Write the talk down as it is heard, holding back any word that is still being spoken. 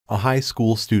a high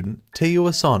school student, Teo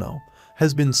Asano,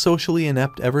 has been socially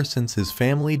inept ever since his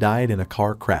family died in a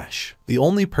car crash. The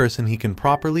only person he can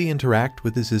properly interact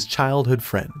with is his childhood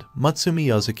friend, Matsumi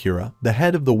Yozakura, the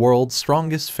head of the world's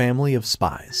strongest family of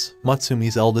spies.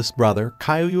 Matsumi's eldest brother,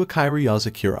 Kyoyuakira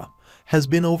Yozakura, has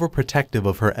been overprotective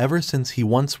of her ever since he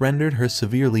once rendered her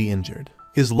severely injured.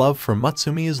 His love for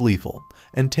Matsumi is lethal,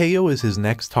 and Teo is his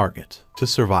next target. To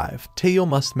survive, Teo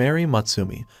must marry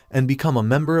Matsumi and become a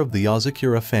member of the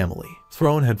Yozakura family.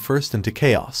 Thrown headfirst into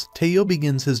chaos, Teo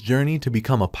begins his journey to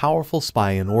become a powerful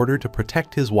spy in order to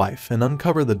protect his wife and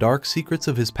uncover the dark secrets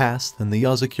of his past and the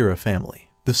Yozakura family.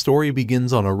 The story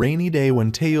begins on a rainy day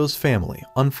when Teo's family,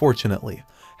 unfortunately,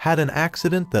 had an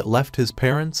accident that left his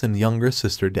parents and younger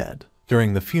sister dead.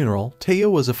 During the funeral, Teo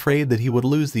was afraid that he would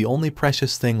lose the only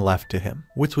precious thing left to him,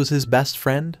 which was his best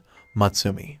friend,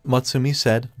 Matsumi. Matsumi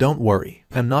said, "Don't worry,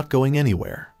 I'm not going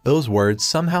anywhere." Those words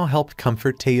somehow helped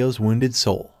comfort Teo's wounded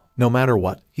soul. No matter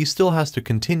what, he still has to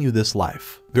continue this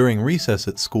life. During recess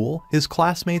at school, his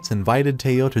classmates invited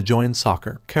Teo to join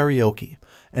soccer, karaoke,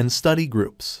 and study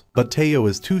groups. But Teo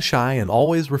is too shy and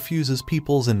always refuses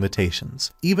people's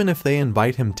invitations, even if they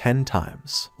invite him 10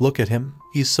 times. Look at him.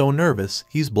 He's so nervous,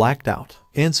 he's blacked out.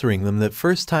 Answering them that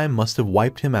first time must have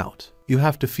wiped him out. You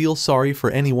have to feel sorry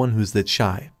for anyone who's that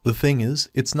shy. The thing is,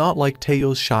 it's not like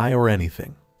Teo's shy or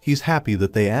anything. He's happy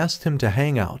that they asked him to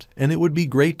hang out, and it would be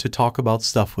great to talk about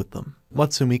stuff with them.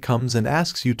 Matsumi comes and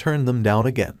asks you turn them down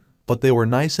again. But they were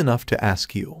nice enough to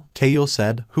ask you. Teo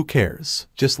said, "Who cares?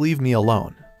 Just leave me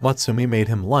alone." Matsumi made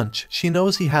him lunch. She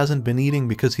knows he hasn't been eating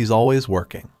because he's always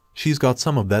working. She's got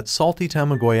some of that salty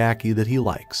tamagoyaki that he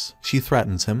likes. She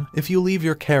threatens him, "If you leave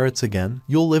your carrots again,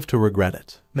 you'll live to regret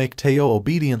it." Make Teo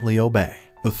obediently obey.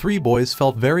 The 3 boys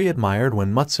felt very admired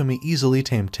when Matsumi easily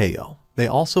tamed Teo. They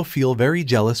also feel very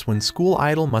jealous when school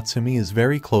idol Matsumi is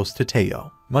very close to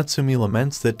Teo. Matsumi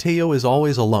laments that Teo is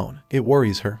always alone. It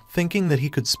worries her, thinking that he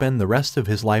could spend the rest of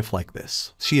his life like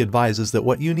this. She advises that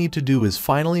what you need to do is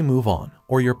finally move on,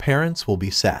 or your parents will be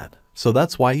sad. So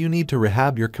that's why you need to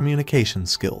rehab your communication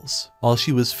skills. While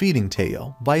she was feeding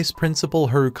Teo, Vice Principal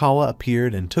Harukawa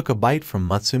appeared and took a bite from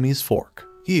Matsumi's fork.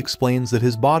 He explains that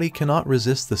his body cannot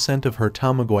resist the scent of her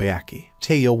tamagoyaki.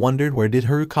 Teo wondered where did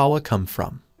Harukawa come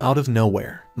from. Out of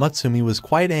nowhere, Matsumi was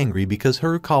quite angry because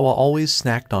Harukawa always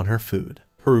snacked on her food.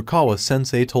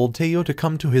 Harukawa-sensei told Teo to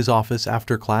come to his office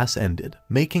after class ended,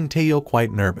 making Teo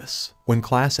quite nervous. When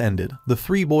class ended, the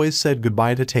 3 boys said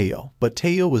goodbye to Teo, but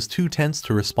Teo was too tense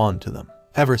to respond to them.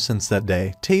 Ever since that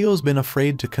day, Teo's been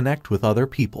afraid to connect with other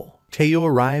people. Teo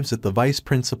arrives at the vice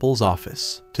principal's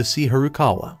office to see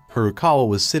Harukawa. Harukawa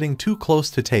was sitting too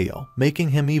close to Teo, making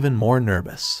him even more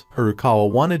nervous. Harukawa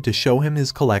wanted to show him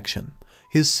his collection.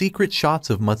 His secret shots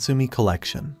of Matsumi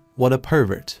collection. What a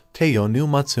pervert. Teo knew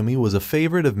Matsumi was a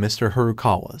favorite of Mr.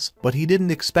 Harukawa's, but he didn't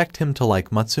expect him to like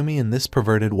Matsumi in this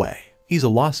perverted way. He's a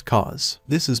lost cause.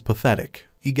 This is pathetic.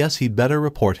 He guessed he'd better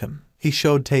report him. He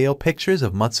showed Teo pictures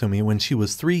of Matsumi when she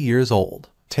was 3 years old.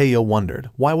 Teo wondered,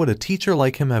 why would a teacher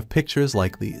like him have pictures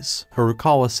like these?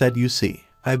 Harukawa said, "You see,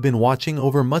 I've been watching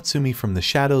over Matsumi from the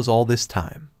shadows all this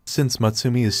time. Since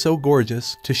Matsumi is so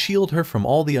gorgeous, to shield her from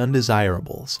all the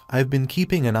undesirables, I've been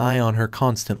keeping an eye on her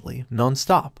constantly,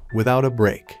 non-stop, without a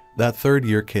break." That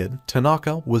 3rd-year kid,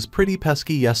 Tanaka, was pretty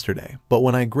pesky yesterday, but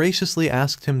when I graciously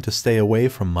asked him to stay away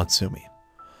from Matsumi,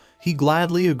 he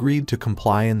gladly agreed to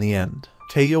comply in the end.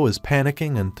 Teo is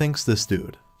panicking and thinks this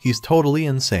dude, he's totally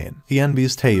insane. He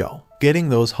envies Teo, getting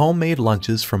those homemade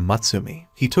lunches from Matsumi.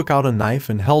 He took out a knife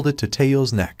and held it to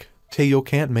Teo's neck. Teo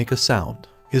can't make a sound.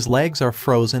 His legs are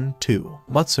frozen, too.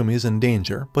 Matsumi's in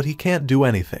danger, but he can't do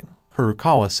anything.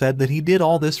 Harukawa said that he did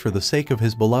all this for the sake of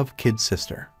his beloved kid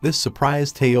sister. This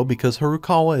surprised Teo because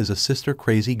Harukawa is a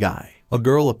sister-crazy guy. A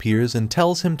girl appears and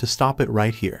tells him to stop it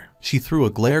right here. She threw a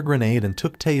glare grenade and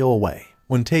took Teo away.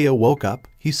 When Teo woke up,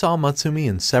 he saw Matsumi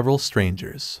and several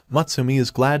strangers. Matsumi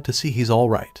is glad to see he's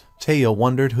alright. Teo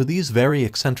wondered who these very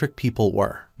eccentric people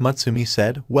were. Matsumi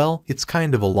said, "Well, it's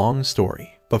kind of a long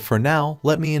story. But for now,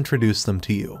 let me introduce them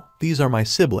to you. These are my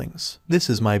siblings. This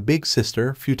is my big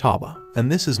sister, Futaba. And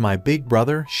this is my big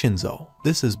brother, Shinzo.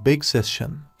 This is Big Sis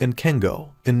Shin, and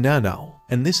Kengo, and Nanao.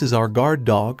 And this is our guard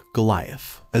dog,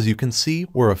 Goliath. As you can see,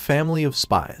 we're a family of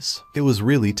spies." It was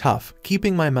really tough,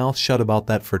 keeping my mouth shut about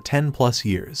that for 10+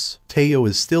 years. Teo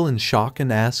is still in shock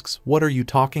and asks, "What are you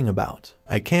talking about?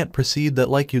 I can't proceed that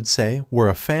like you'd say, we're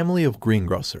a family of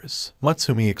greengrocers."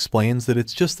 Matsumi explains that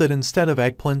it's just that instead of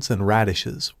eggplants and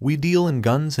radishes, we deal in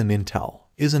guns and intel.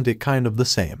 Isn't it kind of the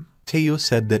same? Teo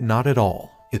said that not at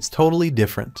all. It's totally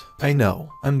different. I know,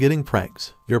 I'm getting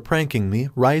pranked. You're pranking me,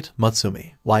 right,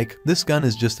 Matsumi? Like, this gun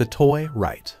is just a toy,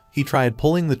 right? He tried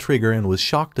pulling the trigger and was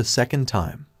shocked a second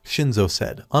time. Shinzo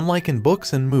said, unlike in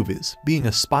books and movies, being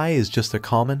a spy is just a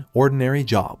common, ordinary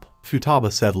job.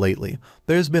 Futaba said lately,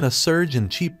 there's been a surge in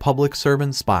cheap public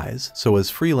servant spies, so as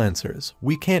freelancers,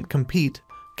 we can't compete,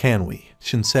 can we?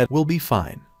 Shin said, we'll be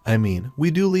fine. I mean,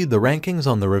 we do lead the rankings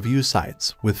on the review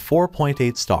sites, with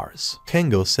 4.8 stars.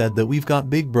 Kengo said that we've got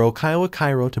Big Bro Kaiwa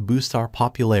Kairo to boost our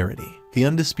popularity. The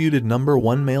undisputed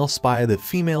 #1 male spy that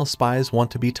female spies want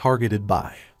to be targeted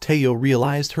by. Teo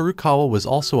realized Harukawa was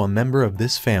also a member of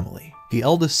this family. The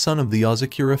eldest son of the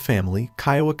Yozakura family,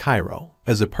 Kaiwa Kairo.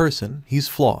 As a person, he's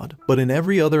flawed, but in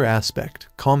every other aspect,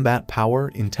 combat power,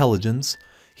 intelligence,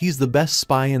 he's the best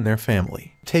spy in their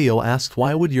family. Teo asked,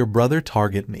 why would your brother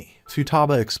target me?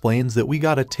 Futaba explains that we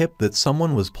got a tip that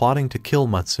someone was plotting to kill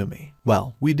Matsumi.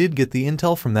 Well, we did get the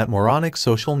intel from that moronic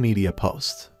social media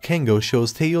post. Kengo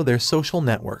shows Teo their social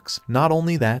networks. Not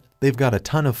only that, they've got a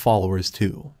ton of followers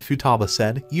too. Futaba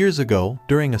said, years ago,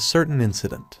 during a certain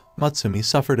incident, Matsumi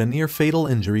suffered a near-fatal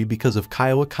injury because of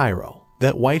Kaiwa Kairo.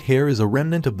 That white hair is a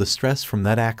remnant of the stress from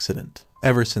that accident.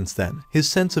 Ever since then, his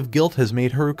sense of guilt has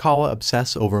made Harukawa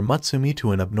obsess over Matsumi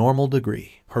to an abnormal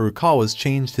degree. Harukawa's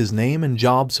changed his name and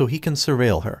job so he can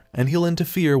surveil her, and he'll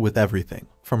interfere with everything,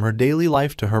 from her daily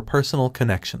life to her personal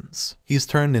connections. He's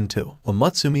turned into a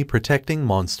Matsumi protecting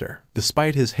monster.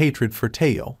 Despite his hatred for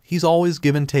Teo, he's always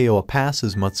given Teo a pass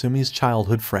as Matsumi's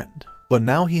childhood friend. But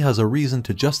now he has a reason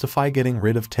to justify getting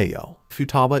rid of Teo.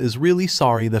 Futaba is really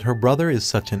sorry that her brother is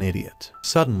such an idiot.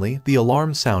 Suddenly, the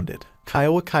alarm sounded.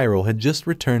 Kaiwa Kairo had just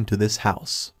returned to this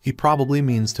house. He probably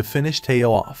means to finish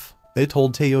Teo off. They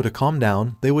told Teo to calm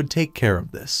down, they would take care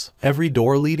of this. Every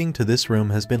door leading to this room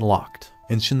has been locked,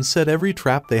 and Shin set every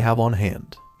trap they have on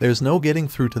hand. There's no getting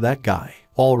through to that guy.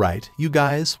 Alright, you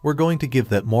guys, we're going to give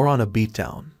that moron a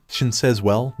beatdown. Shin says,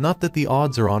 well, not that the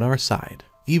odds are on our side.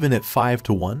 Even at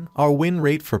 5-1, our win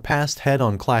rate for past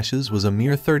head-on clashes was a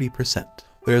mere 30%.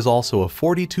 There's also a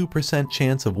 42%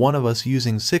 chance of one of us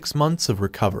using 6 months of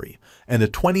recovery, and a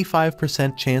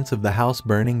 25% chance of the house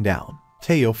burning down.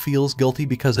 Teo feels guilty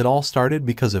because it all started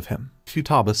because of him.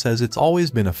 Futaba says it's always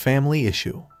been a family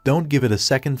issue. Don't give it a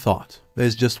second thought.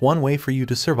 There's just one way for you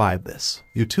to survive this.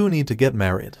 You two need to get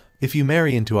married. If you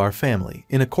marry into our family,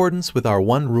 in accordance with our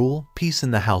one rule, peace in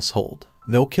the household.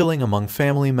 No killing among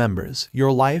family members,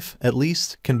 your life, at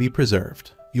least, can be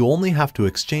preserved. You only have to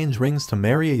exchange rings to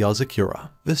marry a Yozakura.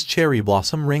 This cherry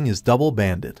blossom ring is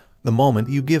double-banded. The moment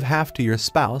you give half to your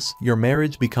spouse, your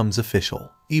marriage becomes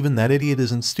official. Even that idiot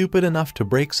isn't stupid enough to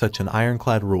break such an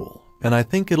ironclad rule. And I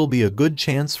think it'll be a good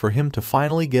chance for him to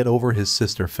finally get over his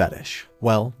sister fetish.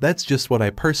 Well, that's just what I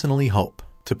personally hope.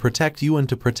 To protect you and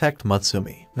to protect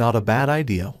Matsumi. Not a bad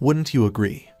idea, wouldn't you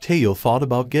agree? Teo thought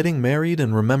about getting married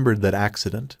and remembered that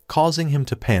accident, causing him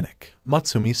to panic.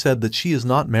 Matsumi said that she is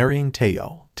not marrying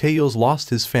Teo. Teo's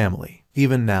lost his family.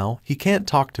 Even now, he can't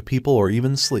talk to people or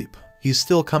even sleep. He's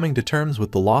still coming to terms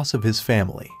with the loss of his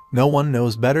family. No one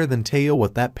knows better than Teo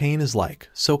what that pain is like,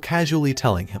 so casually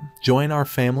telling him, join our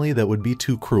family, that would be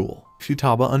too cruel.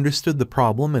 Futaba understood the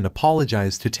problem and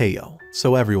apologized to Teo.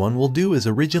 So everyone will do as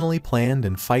originally planned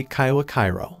and fight Kaiwa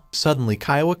Kairo. Suddenly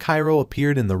Kaiwa Kairo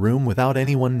appeared in the room without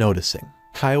anyone noticing.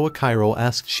 Kaiwa Kairo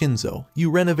asked Shinzo,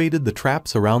 you renovated the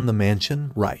traps around the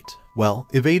mansion, right? Well,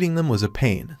 evading them was a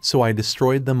pain, so I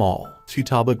destroyed them all.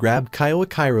 Futaba grabbed Kaiwa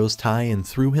Kairo's tie and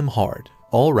threw him hard.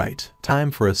 Alright,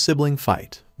 time for a sibling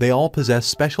fight. They all possess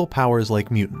special powers like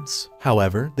mutants.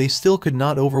 However, they still could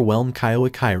not overwhelm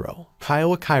Kaiwa Kairo.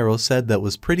 Kaiwa Kairo said that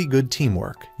was pretty good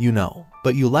teamwork, you know.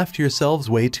 But you left yourselves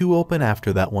way too open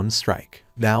after that one strike.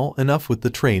 Now, enough with the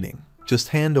training. Just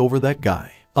hand over that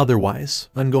guy. Otherwise,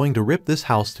 I'm going to rip this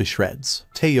house to shreds.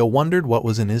 Teo wondered what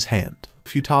was in his hand.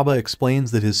 Futaba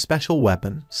explains that his special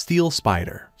weapon, Steel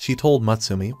Spider. She told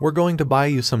Matsumi, we're going to buy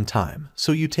you some time,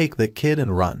 so you take that kid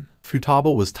and run.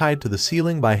 Futaba was tied to the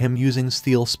ceiling by him using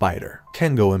Steel Spider.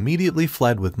 Kengo immediately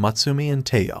fled with Matsumi and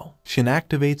Teo. Shin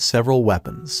activates several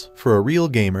weapons. For a real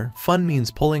gamer, fun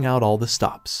means pulling out all the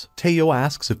stops. Teo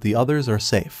asks if the others are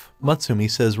safe. Matsumi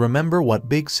says remember what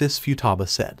Big Sis Futaba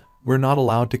said. We're not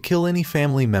allowed to kill any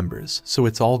family members, so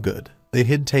it's all good. They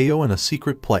hid Teo in a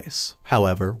secret place.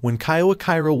 However, when Kaiwa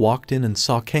Kairo walked in and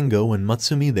saw Kengo and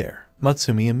Matsumi there,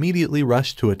 Matsumi immediately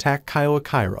rushed to attack Kaiwa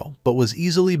Kairo, but was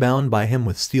easily bound by him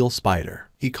with Steel Spider.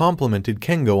 He complimented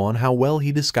Kengo on how well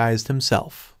he disguised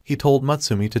himself. He told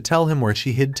Matsumi to tell him where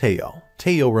she hid Teo.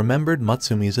 Teo remembered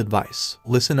Matsumi's advice.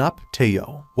 Listen up,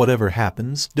 Teo. Whatever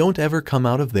happens, don't ever come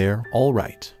out of there,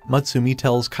 alright? Matsumi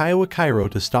tells Kaiwa Kairo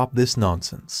to stop this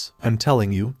nonsense. I'm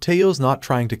telling you, Teo's not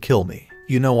trying to kill me.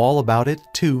 You know all about it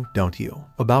too, don't you?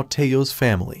 About Teio's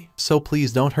family. So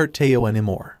please don't hurt Teio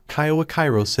anymore.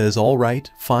 Kairo says alright,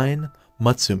 fine,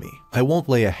 Matsumi. I won't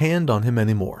lay a hand on him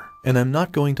anymore. And I'm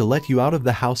not going to let you out of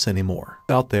the house anymore.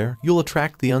 Out there, you'll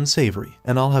attract the unsavory,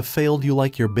 and I'll have failed you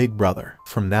like your big brother.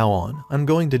 From now on, I'm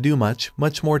going to do much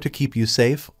more to keep you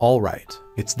safe, alright.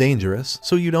 It's dangerous,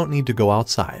 so you don't need to go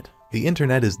outside. The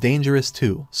internet is dangerous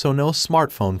too, so no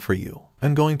smartphone for you.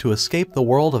 I'm going to escape the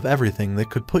world of everything that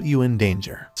could put you in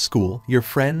danger. School, your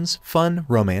friends, fun,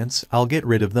 romance, I'll get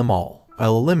rid of them all.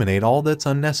 I'll eliminate all that's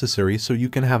unnecessary so you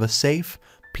can have a safe,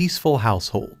 peaceful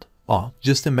household. Aw,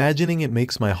 just imagining it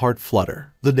makes my heart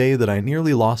flutter. The day that I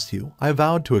nearly lost you, I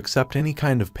vowed to accept any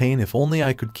kind of pain if only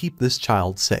I could keep this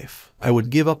child safe. I would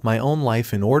give up my own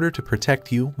life in order to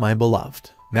protect you, my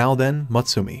beloved. Now then,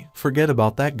 Matsumi, forget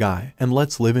about that guy, and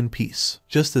let's live in peace.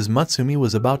 Just as Matsumi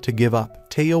was about to give up,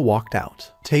 Teio walked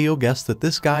out. Teio guessed that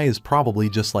this guy is probably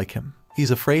just like him. He's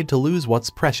afraid to lose what's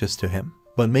precious to him,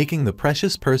 but making the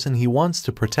precious person he wants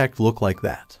to protect look like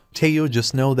that. Teio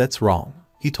just know that's wrong.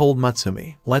 He told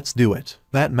Matsumi, let's do it.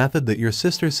 That method that your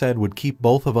sister said would keep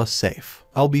both of us safe.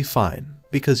 I'll be fine,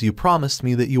 because you promised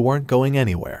me that you weren't going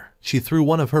anywhere. She threw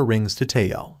one of her rings to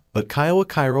Teio, but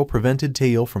Kairo prevented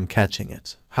Teio from catching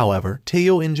it. However,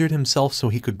 Teio injured himself so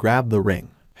he could grab the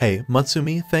ring. Hey,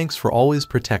 Matsumi, thanks for always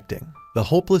protecting the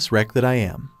hopeless wreck that I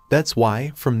am. That's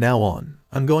why, from now on,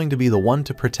 I'm going to be the one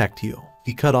to protect you.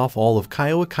 He cut off all of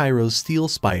Kairo's steel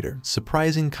spider,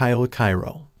 surprising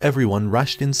Kairo. Everyone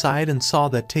rushed inside and saw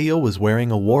that Teio was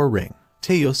wearing a war ring.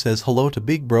 Teio says hello to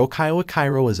big bro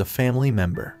Kairo as a family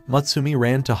member. Matsumi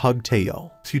ran to hug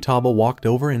Teio. Futaba walked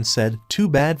over and said, too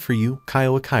bad for you,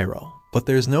 Kairo. But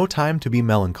there's no time to be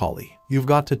melancholy. You've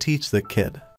got to teach the kid